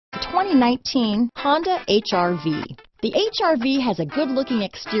2019 Honda HR-V. The HR-V has a good-looking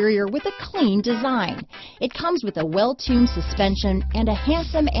exterior with a clean design. It comes with a well-tuned suspension and a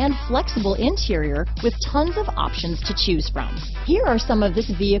handsome and flexible interior with tons of options to choose from. Here are some of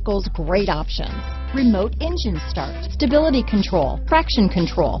this vehicle's great options: remote engine start, stability control, traction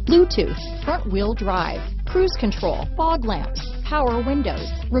control, Bluetooth, front-wheel drive, cruise control, fog lamps, power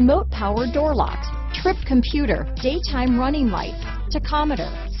windows, remote power door locks, trip computer, daytime running lights, tachometer,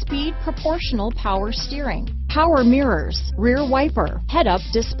 speed-proportional power steering, power mirrors, rear wiper, head-up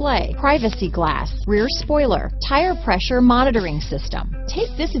display, privacy glass, rear spoiler, tire pressure monitoring system. Take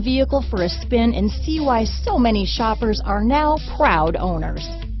this vehicle for a spin and see why so many shoppers are now proud owners.